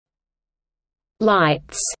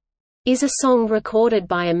Lights is a song recorded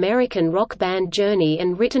by American rock band Journey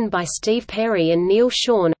and written by Steve Perry and Neil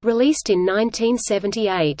Schon, released in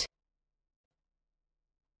 1978.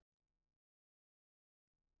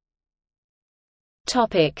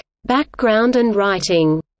 Topic: Background and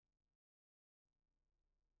writing.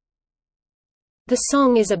 The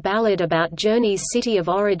song is a ballad about Journey's city of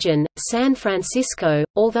origin, San Francisco,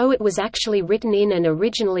 although it was actually written in and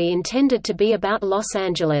originally intended to be about Los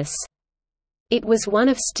Angeles. It was one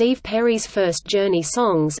of Steve Perry's first Journey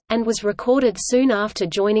songs, and was recorded soon after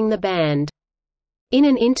joining the band. In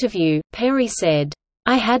an interview, Perry said,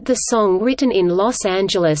 "I had the song written in Los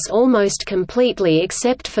Angeles almost completely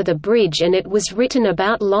except for the bridge, and it was written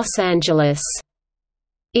about Los Angeles.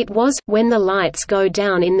 It was, when the lights go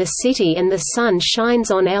down in the city and the sun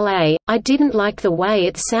shines on LA, I didn't like the way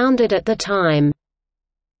it sounded at the time.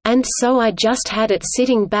 And so I just had it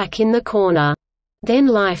sitting back in the corner. Then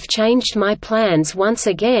life changed my plans once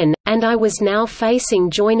again, and I was now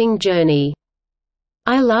facing joining Journey.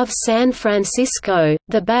 I love San Francisco,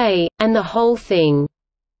 the Bay, and the whole thing.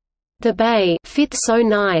 The Bay fit so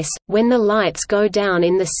nice, when the lights go down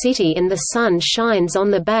in the city and the sun shines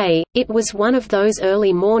on the Bay. It was one of those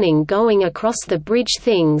early morning going across the bridge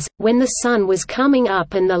things, when the sun was coming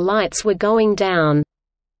up and the lights were going down.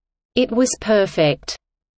 It was perfect."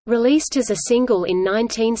 Released as a single in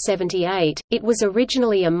 1978, it was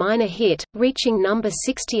originally a minor hit, reaching number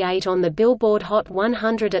 68 on the Billboard Hot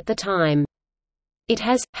 100 at the time. It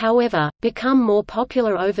has, however, become more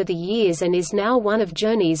popular over the years and is now one of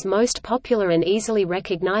Journey's most popular and easily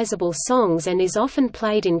recognizable songs, and is often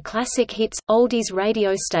played in classic hits, oldies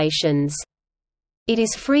radio stations. It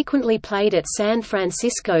is frequently played at San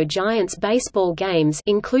Francisco Giants baseball games,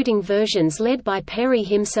 including versions led by Perry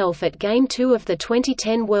himself at Game 2 of the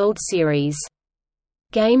 2010 World Series.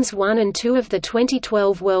 Games 1 and 2 of the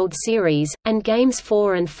 2012 World Series, and Games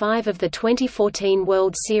 4 and 5 of the 2014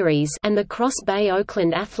 World Series, and the Cross Bay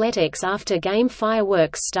Oakland Athletics after game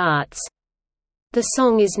fireworks starts. The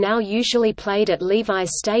song is now usually played at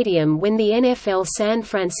Levi's Stadium when the NFL San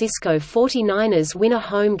Francisco 49ers win a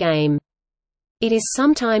home game. It is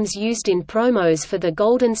sometimes used in promos for the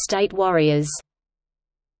Golden State Warriors.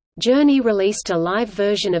 Journey released a live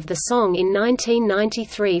version of the song in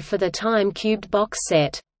 1993 for the Time Cubed box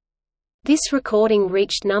set. This recording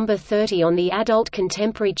reached number 30 on the Adult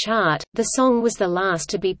Contemporary chart. The song was the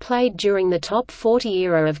last to be played during the Top 40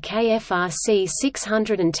 era of KFRC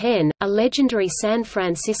 610, a legendary San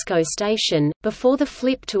Francisco station, before the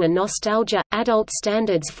flip to a nostalgia, adult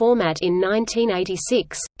standards format in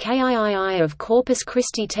 1986. KIII of Corpus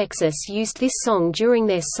Christi, Texas used this song during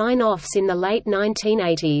their sign-offs in the late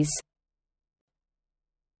 1980s.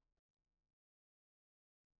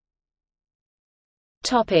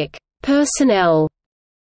 Personnel.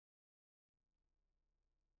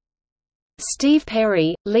 Steve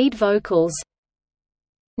Perry, lead vocals.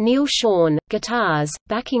 Neil Schon, guitars,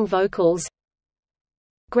 backing vocals.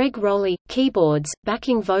 Greg Rowley, keyboards,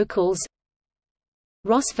 backing vocals.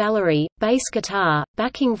 Ross Valerie, bass guitar,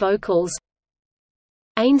 backing vocals.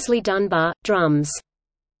 Ainsley Dunbar, drums.